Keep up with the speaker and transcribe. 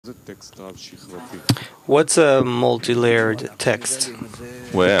What's a multilayered text?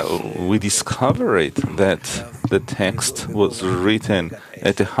 Well, we discovered that the text was written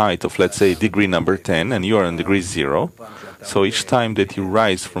at a height of, let's say, degree number 10, and you are on degree 0. So each time that you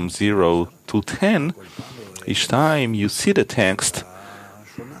rise from 0 to 10, each time you see the text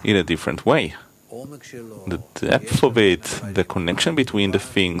in a different way. The depth of it, the connection between the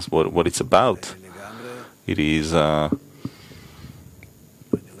things, what it's about, it is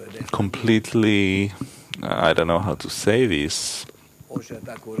completely, I don't know how to say this.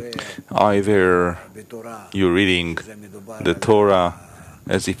 Either you're reading the Torah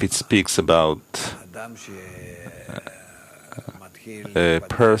as if it speaks about a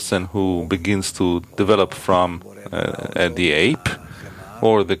person who begins to develop from the ape,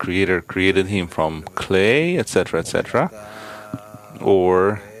 or the Creator created him from clay, etc., etc.,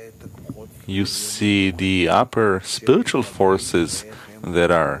 or you see the upper spiritual forces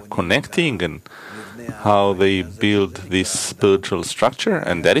that are connecting and how they build this spiritual structure,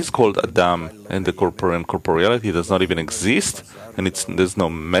 and that is called Adam, and the corporeality does not even exist, and there's no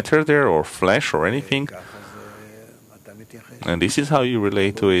matter there or flesh or anything, and this is how you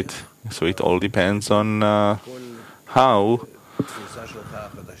relate to it. So it all depends on how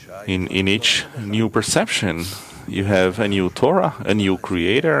in each new perception you have a new Torah, a new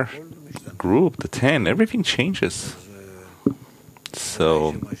Creator, group, the 10, everything changes.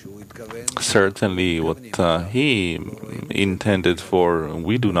 So certainly what he intended for,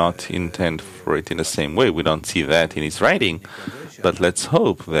 we do not intend for it in the same way. We don't see that in his writing, but let's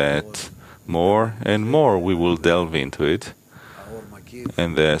hope that more and more we will delve into it,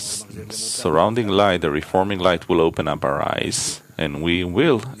 and the surrounding light, the reforming light, will open up our eyes, and we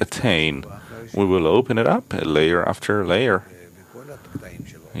will open it up layer after layer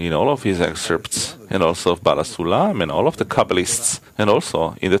in all of his excerpts, and also of Bala Sulam, and all of the Kabbalists, and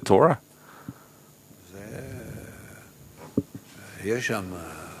also in the Torah.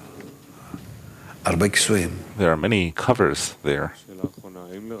 There are many covers there.